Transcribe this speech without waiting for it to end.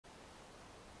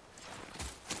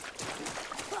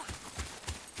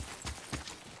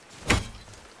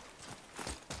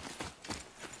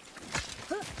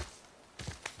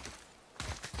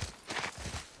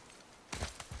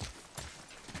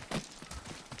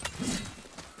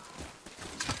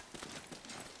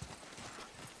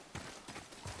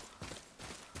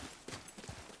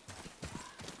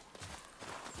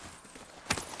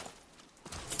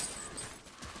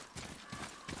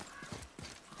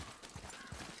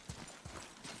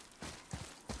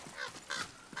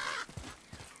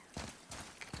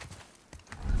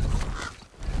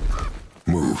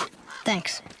Move.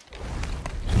 Thanks.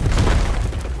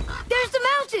 There's the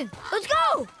mountain! Let's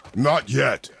go! Not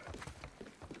yet.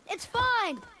 It's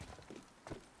fine.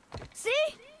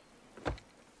 See?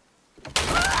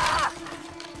 Ah!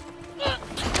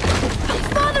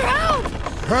 Father, help!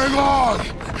 Hang on!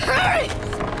 Hurry!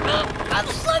 I'm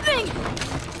slipping!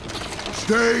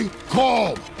 Stay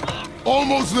calm.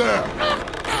 Almost there.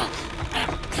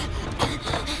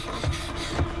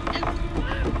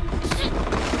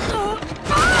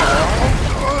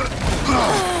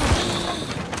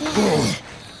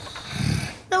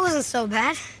 That wasn't so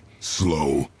bad.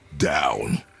 Slow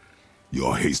down.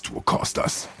 Your haste will cost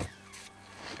us.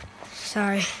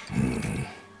 Sorry.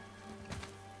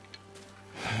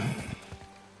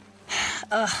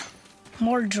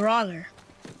 More Draugr.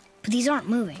 But these aren't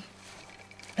moving.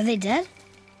 Are they dead?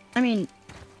 I mean,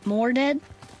 more dead?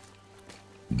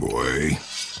 Boy.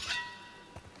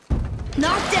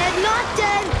 Not dead, not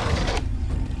dead!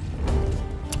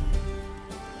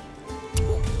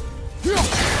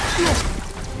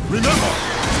 Remember,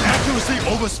 accuracy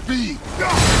over speed.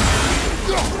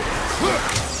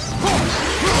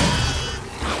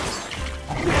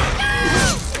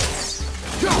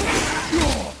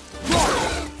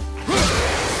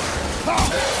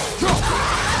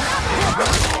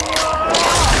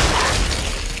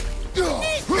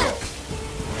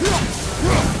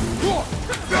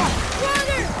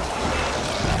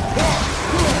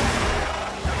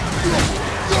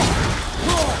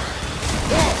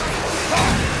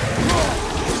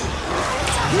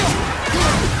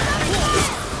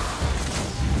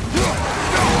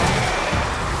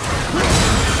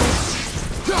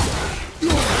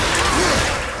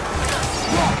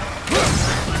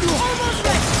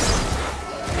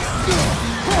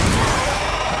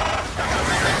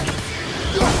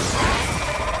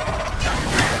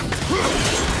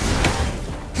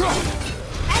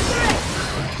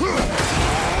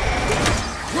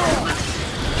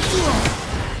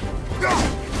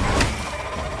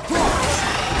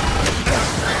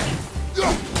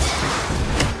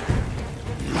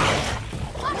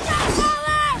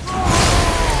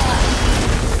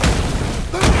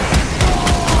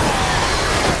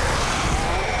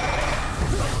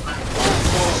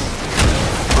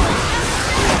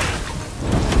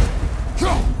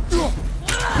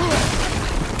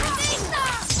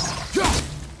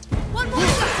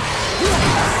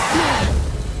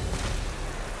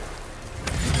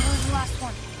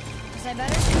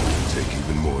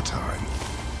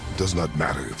 Does not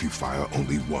matter if you fire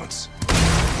only once.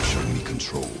 Show me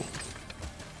control.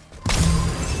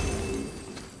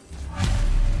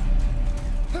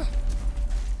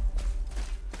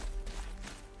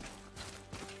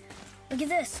 Look at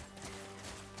this.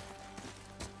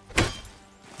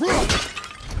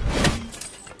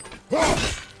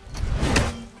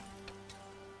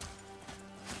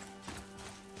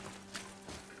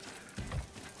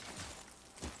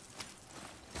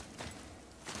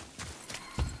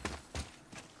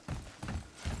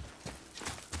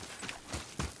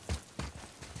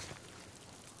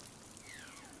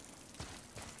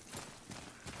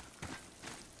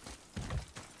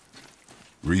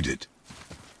 Read it.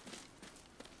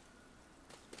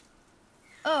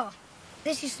 Oh,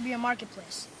 this used to be a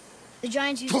marketplace. The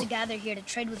giants used to gather here to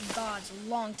trade with the gods a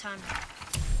long time ago.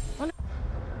 Wonder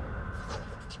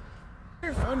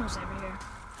if Odin was ever here.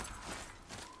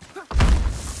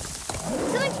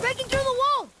 Something's breaking through the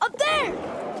wall! Up there!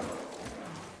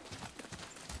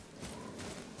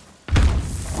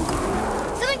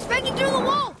 Something's breaking through the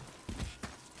wall!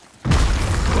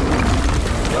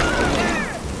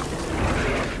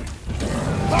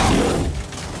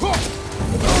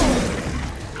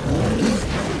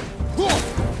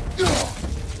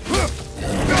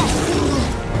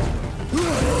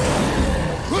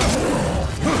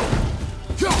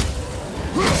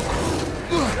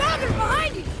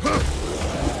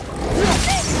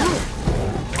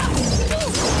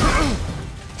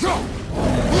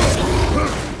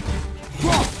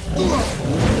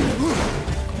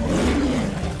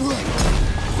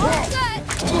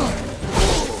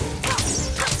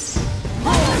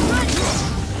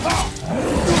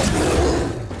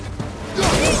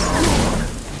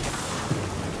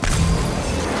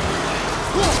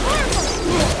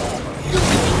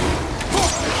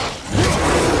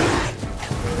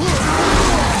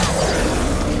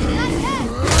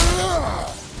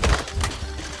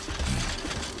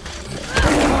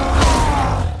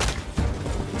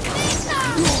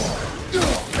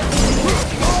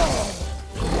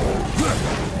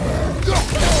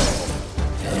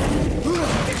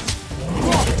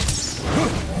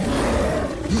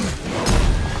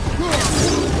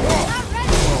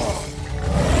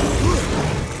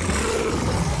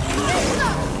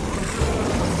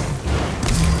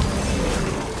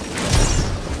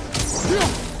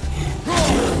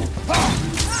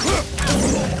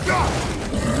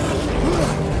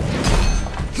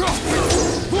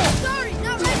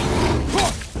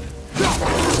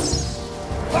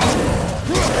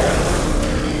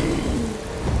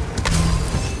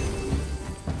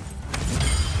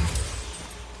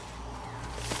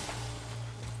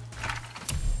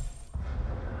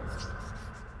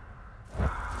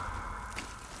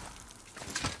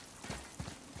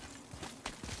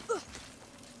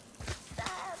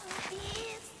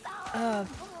 Do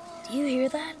you hear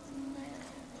that?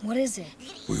 What is it?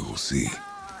 We will see.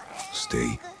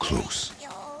 Stay close.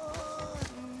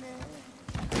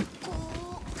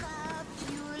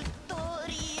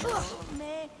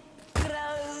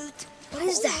 What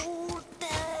is that?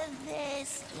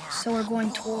 So we're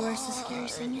going towards the scary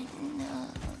singing?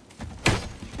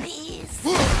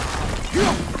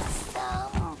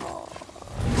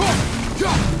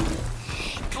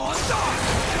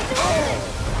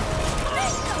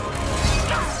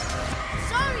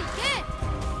 Sorry, kid!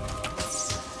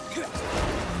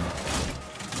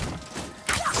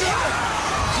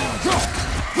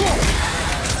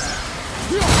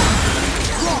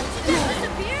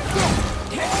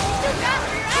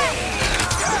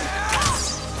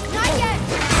 Not yet!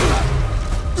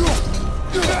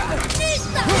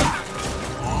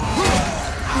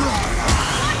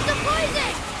 Watch the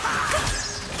poison!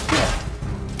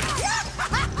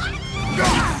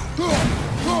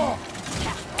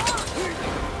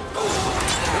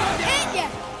 Ain't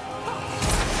yet!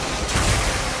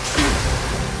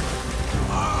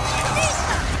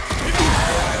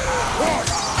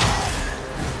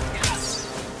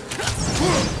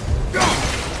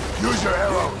 Use your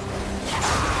arrow.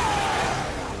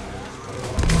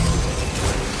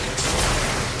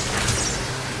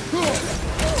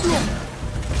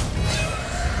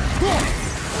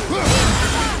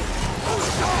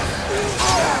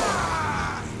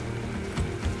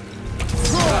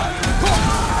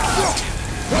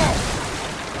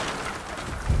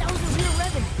 That was a real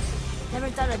revenant. Never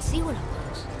thought I'd see one of those.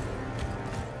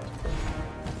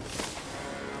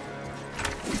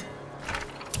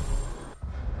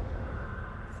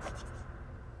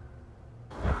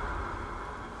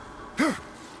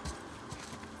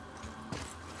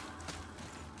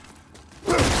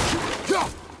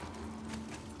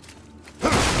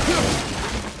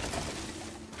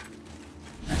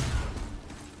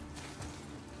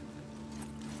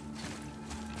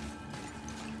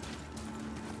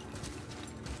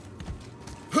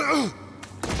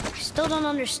 I still don't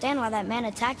understand why that man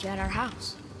attacked you at our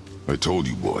house. I told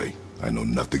you, boy. I know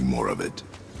nothing more of it.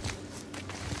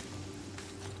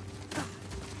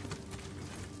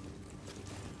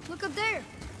 Look up there.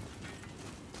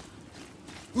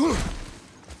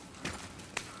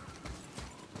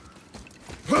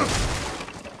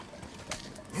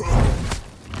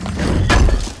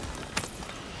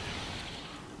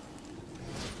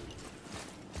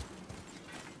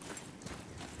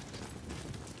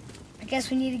 I guess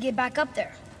we need to get back up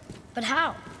there. But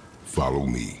how? Follow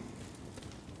me.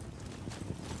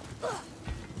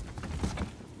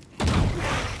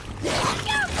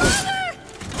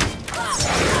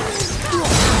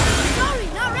 Sorry,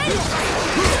 not ready.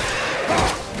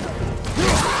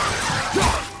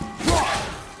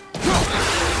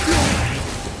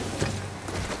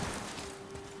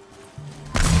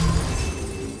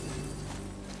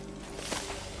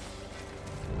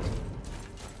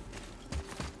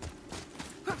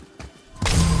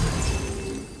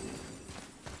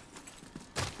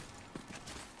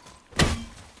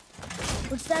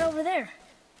 What's that over there?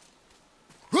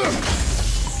 Two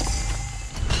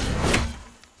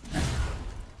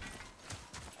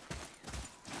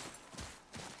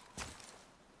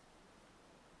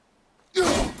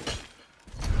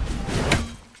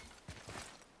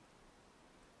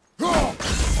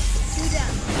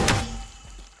down.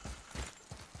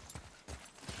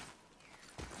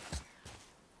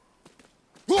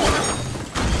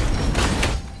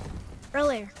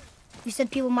 Earlier, you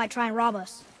said people might try and rob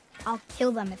us. I'll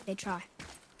kill them if they try.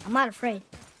 I'm not afraid.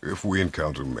 If we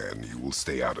encounter men, you will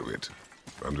stay out of it.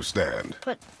 Understand?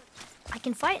 But I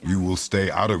can fight now. You will stay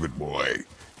out of it, boy.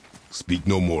 Speak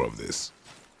no more of this.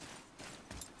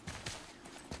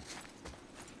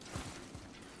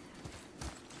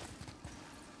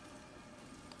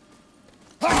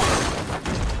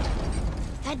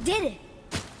 That did it.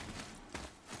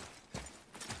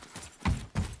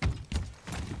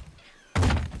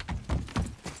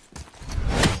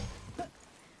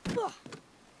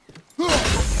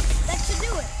 That should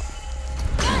do it.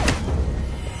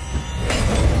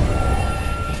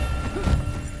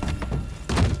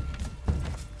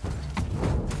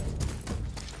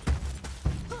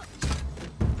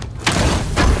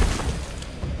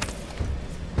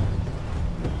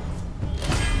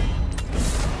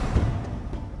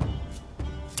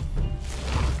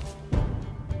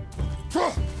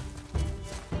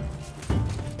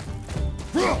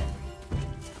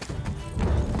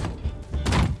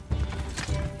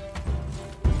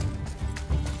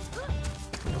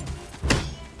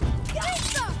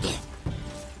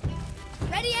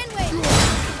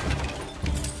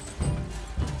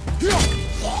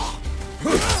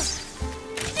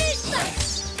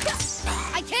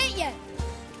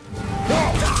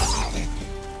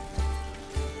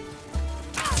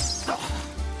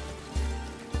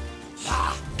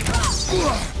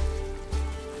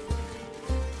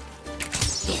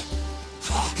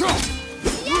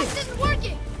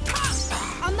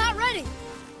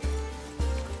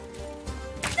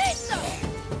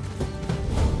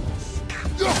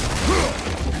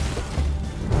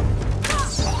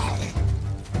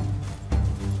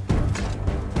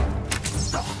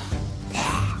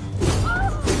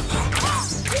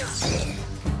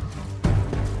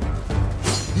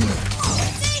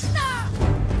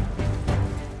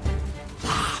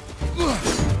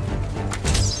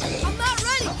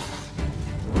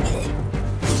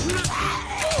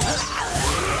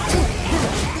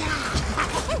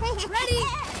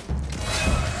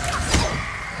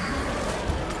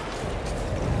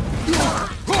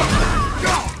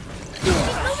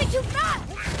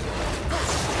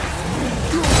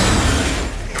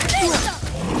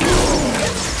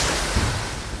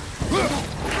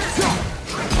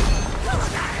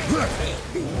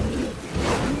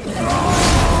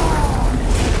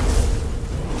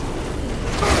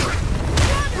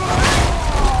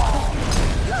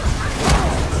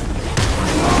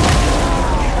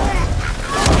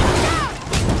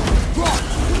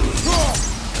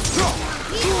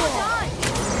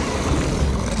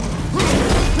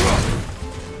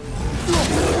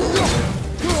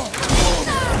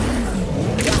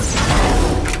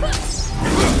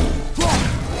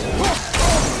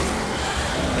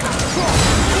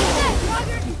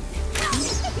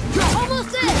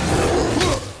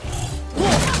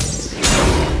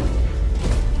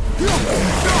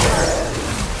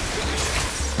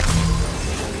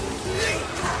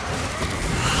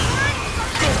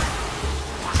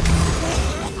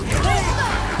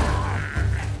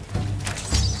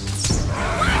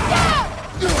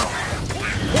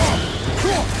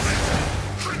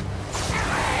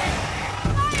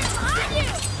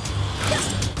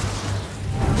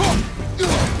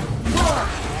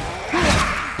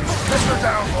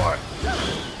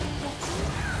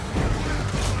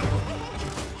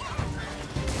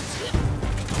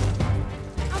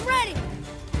 I'm ready!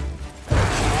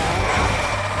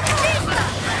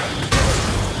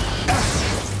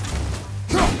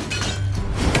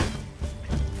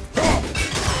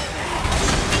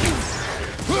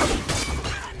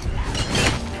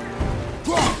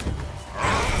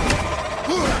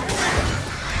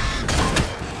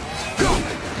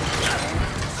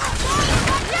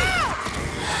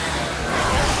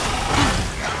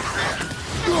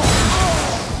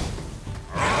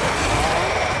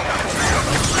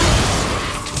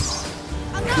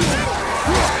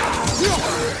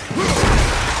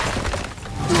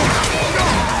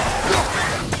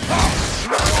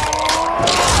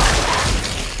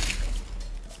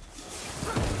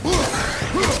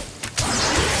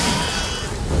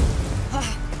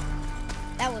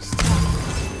 That was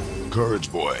tough.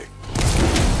 Courage, boy.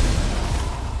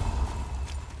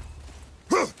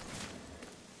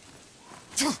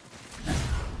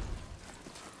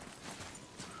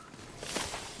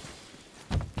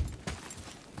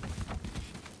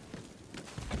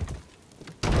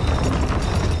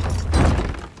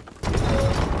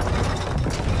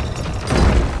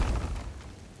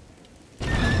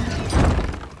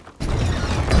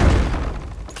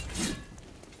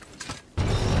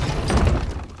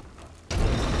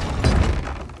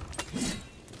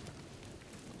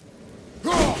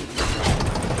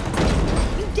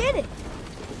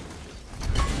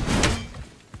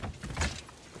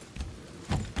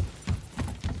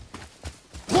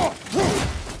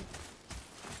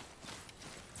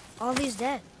 All these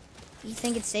dead. You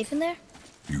think it's safe in there?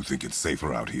 You think it's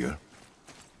safer out here?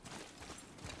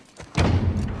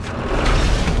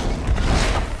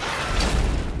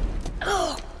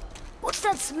 Oh! What's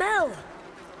that smell?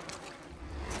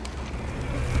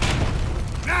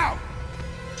 Now!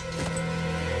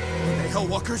 Are they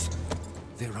Hellwalkers?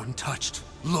 They're untouched.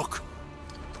 Look!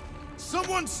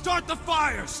 Someone start the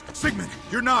fires! Sigmund,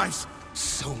 your knives!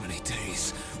 So many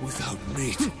days without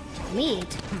meat.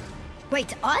 Meat?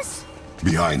 Wait, us?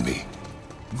 Behind me.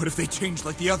 What if they change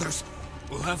like the others?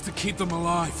 We'll have to keep them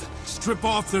alive. Strip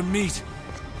off their meat.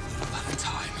 A little at a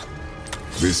time.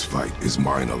 This fight is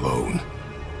mine alone.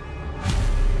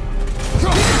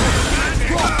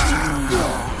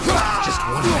 Just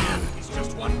one man. He's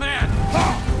just one man.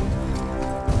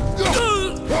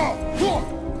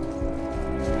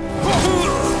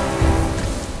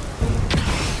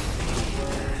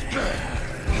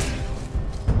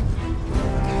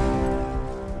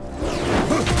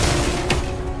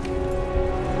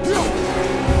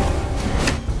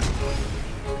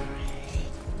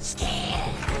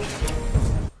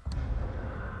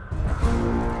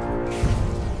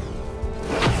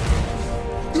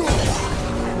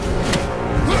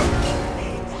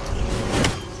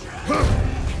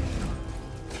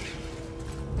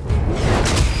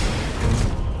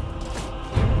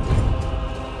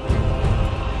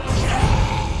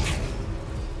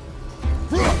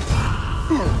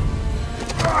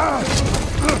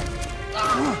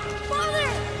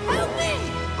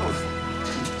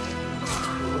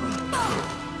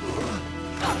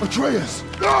 Atreus!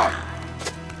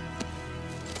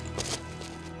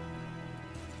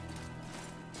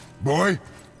 Boy?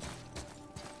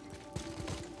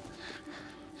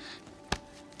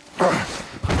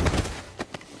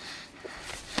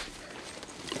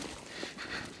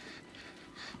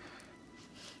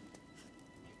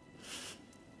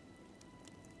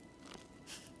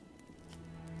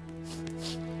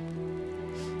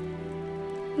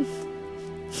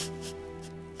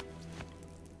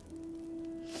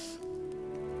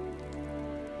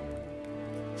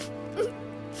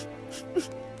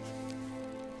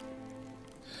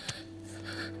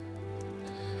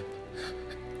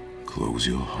 Close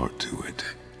your heart to it.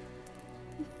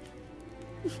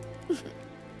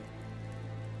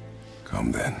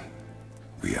 Come then.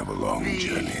 We have a long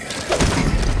journey.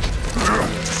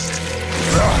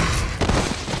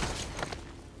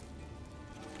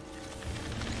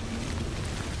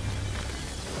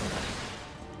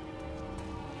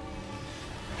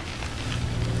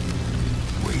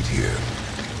 Wait here.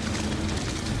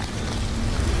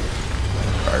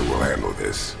 I will handle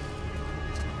this.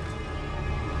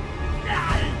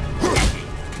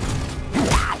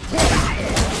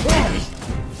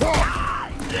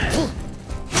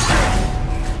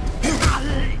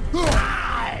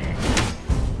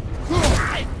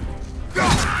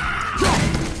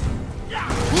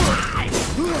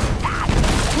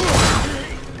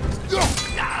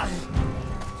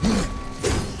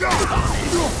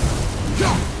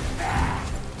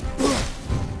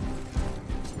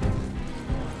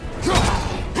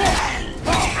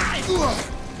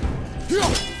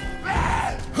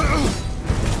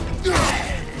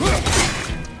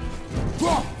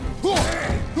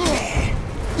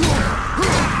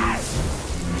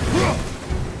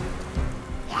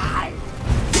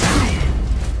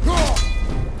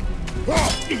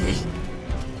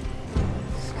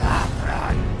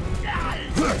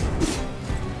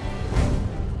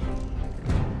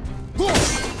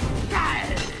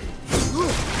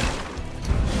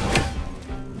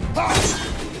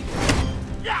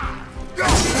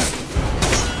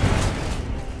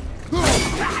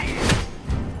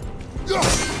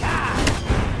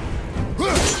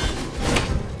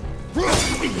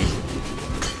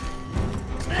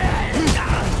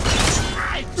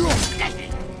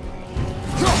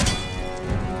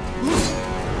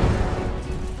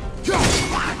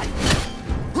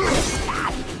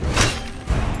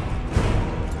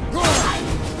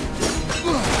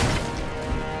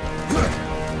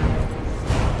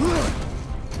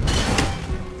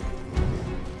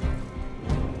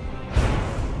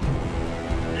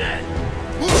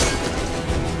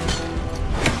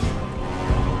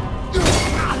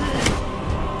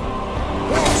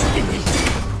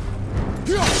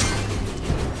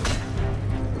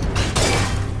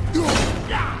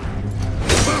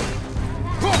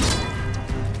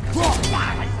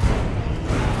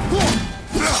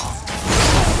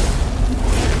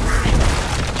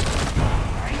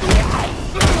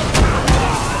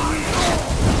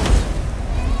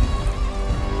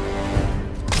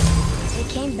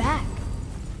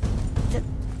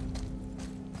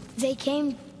 They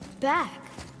came back.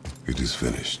 It is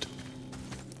finished.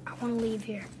 I want to leave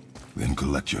here. Then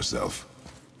collect yourself.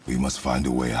 We must find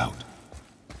a way out.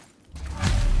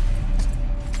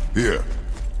 Here.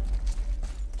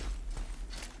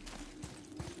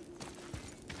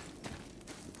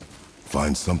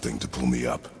 Find something to pull me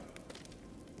up.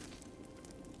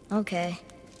 Okay.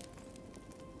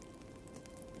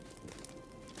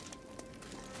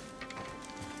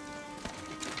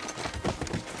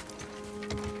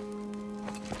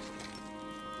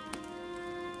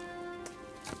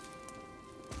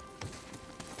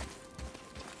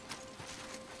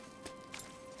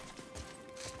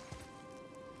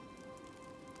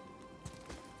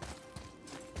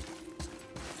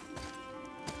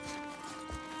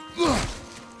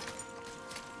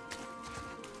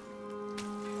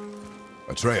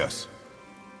 Atreus,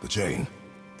 the chain.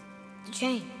 The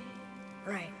chain.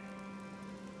 Right.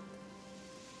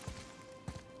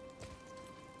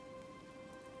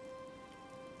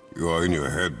 You are in your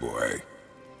head, boy.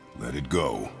 Let it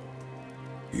go.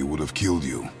 He would have killed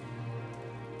you.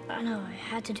 I know, I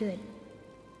had to do it.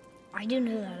 I do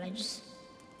know that, I just...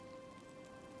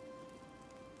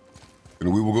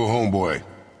 And we will go home, boy.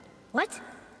 What?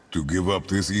 To give up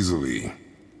this easily.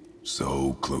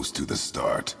 So close to the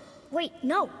start. Wait,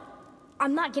 no.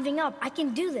 I'm not giving up. I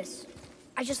can do this.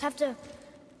 I just have to,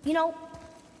 you know,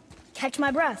 catch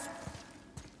my breath.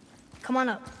 Come on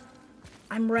up.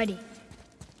 I'm ready.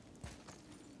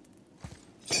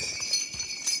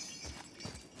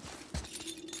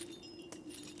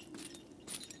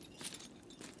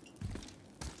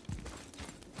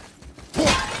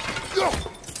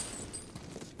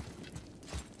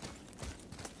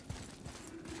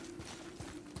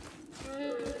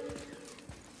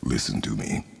 Listen to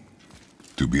me.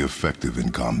 To be effective in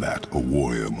combat, a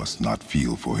warrior must not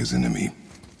feel for his enemy.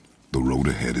 The road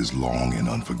ahead is long and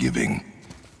unforgiving.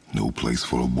 No place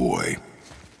for a boy.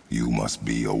 You must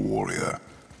be a warrior.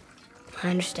 I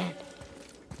understand.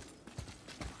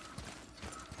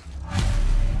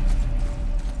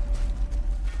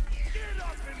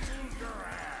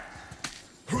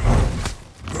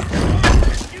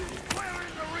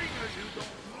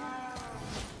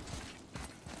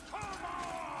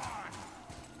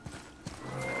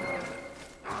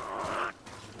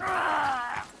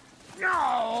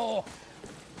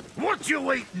 What you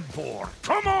waiting for?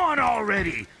 Come on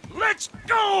already! Let's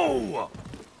go!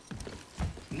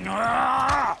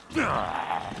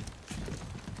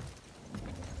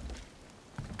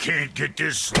 Can't get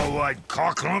this slow-eyed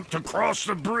cocklump to cross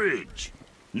the bridge.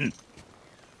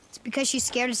 It's because she's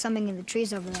scared of something in the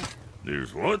trees over there.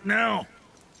 There's what now?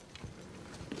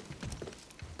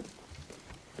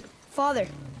 Father,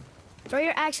 throw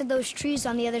your axe at those trees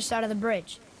on the other side of the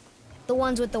bridge. The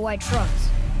ones with the white shrubs.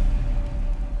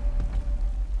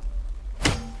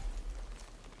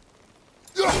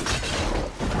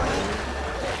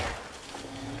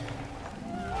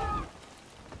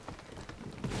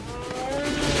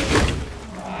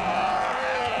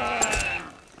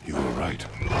 You were right.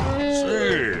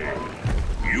 Say,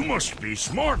 you must be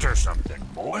smart or something,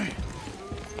 boy.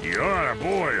 You're a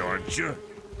boy, aren't you?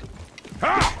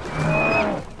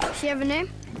 Ha! She have a name?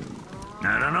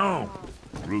 I don't know.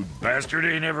 Rude bastard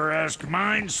ain't ever asked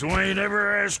mine, so ain't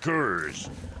ever asked hers.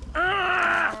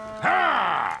 Ah!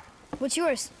 Ha! What's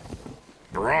yours?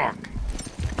 Brock.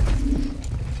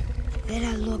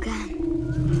 Vera Logan.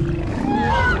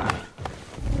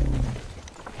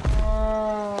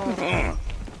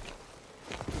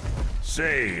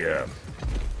 Say,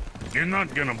 you're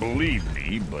not gonna believe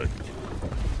me, but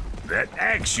that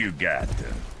axe you got,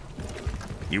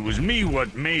 it was me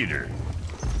what made her.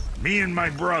 Me and my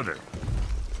brother.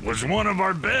 Was one of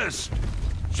our best.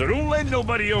 So don't let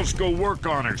nobody else go work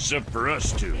on her except for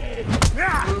us two.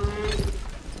 Ah!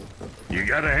 You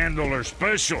gotta handle her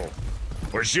special,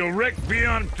 or she'll wreck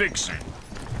beyond fixing.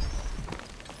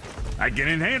 I can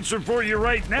enhance her for you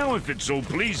right now if it so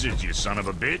pleases you, son of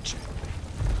a bitch.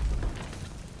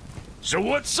 So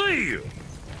what say you?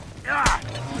 Ah!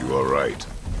 You are right.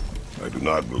 I do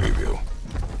not believe you.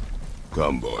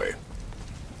 Come, boy.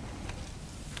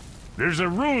 There's a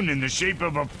rune in the shape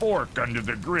of a fork under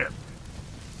the grip.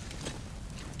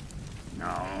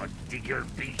 No, digger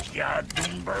beach ya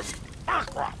Doomberg.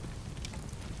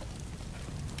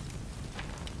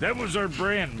 That was our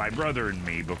brand, my brother and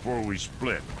me, before we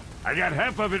split. I got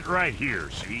half of it right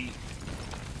here, see?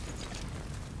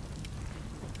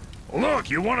 Look,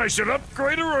 you want I should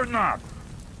upgrade her or not?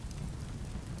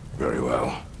 Very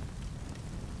well.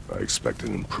 I expect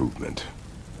an improvement.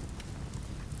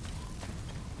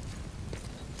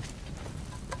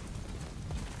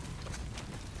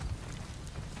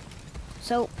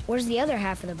 So, where's the other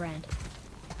half of the brand?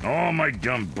 All my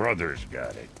dumb brothers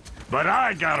got it. But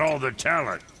I got all the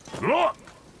talent. Look!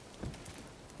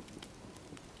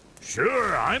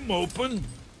 Sure, I'm open.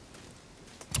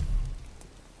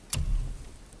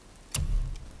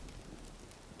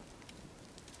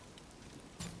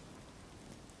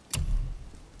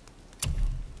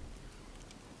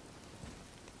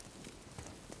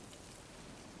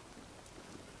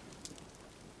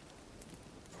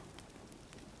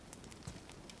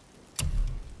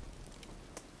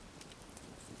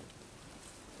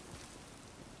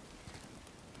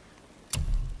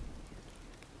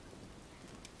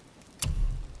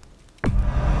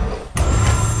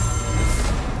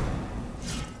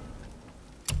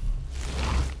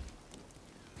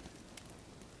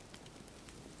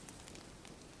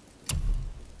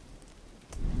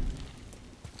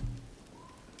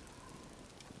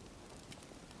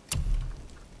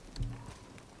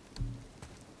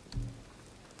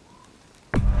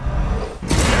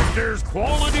 There's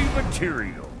quality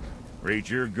material. Rate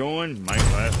you're going might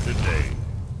last a day.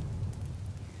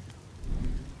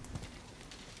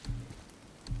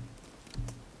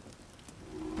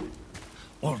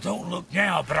 Well, don't look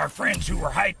now, but our friends who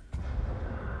were hiding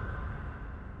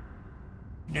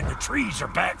in the trees are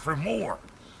back for more.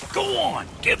 Go on,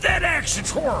 give that axe a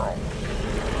twirl.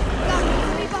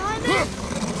 Got me behind it?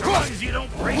 As long as you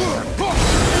don't break her.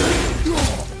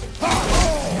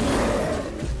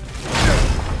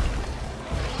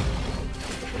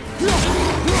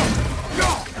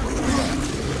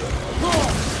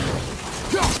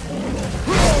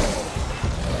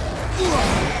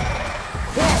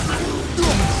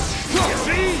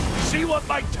 See what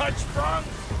my touch sprung?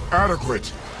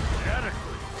 Adequate. Adequate.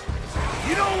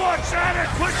 You know what's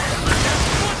adequate? That's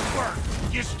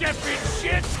footwork. You step in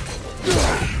shit.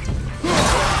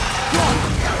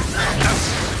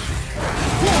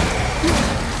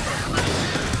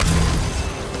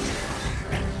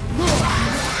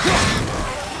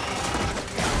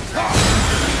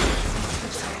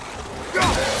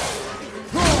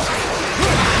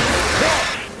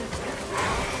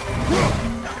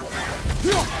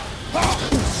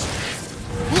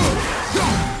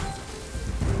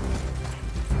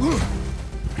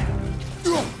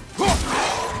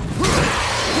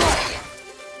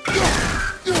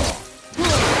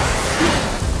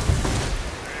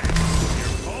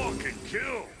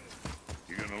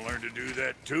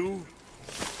 Too?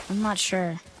 I'm not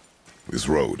sure. This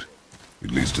road,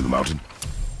 it leads to the mountain?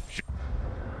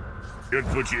 Should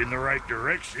put you in the right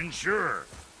direction, sure.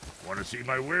 Want to see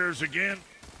my wares again?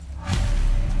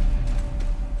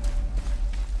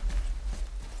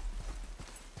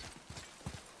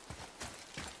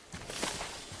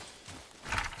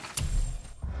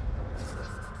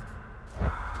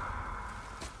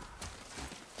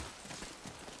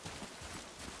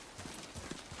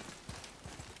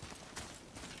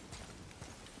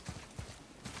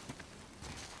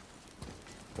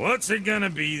 What's it gonna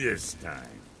be this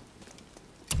time?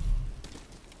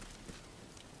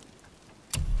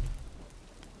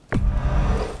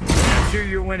 I'm sure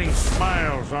you're winning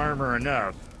smiles armor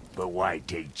enough, but why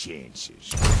take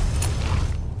chances?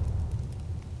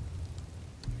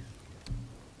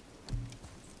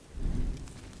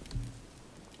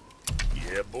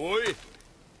 Yeah, boy.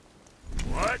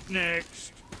 What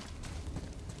next?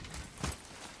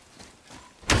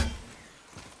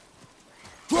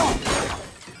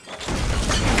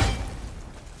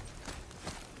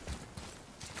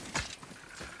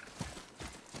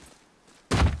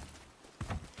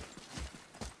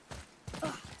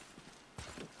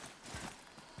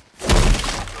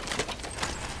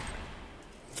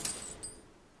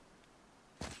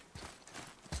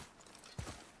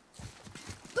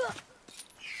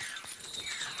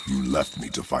 You left me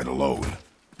to fight alone.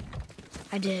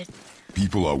 I did.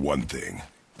 People are one thing.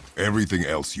 Everything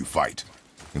else you fight.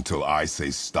 Until I say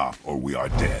stop or we are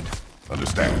dead.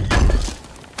 Understand?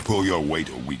 Pull your weight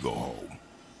or we go home.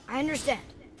 I understand.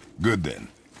 Good then.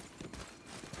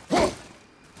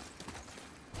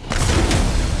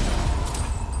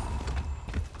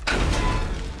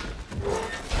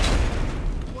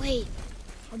 Wait,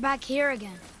 we're back here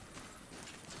again.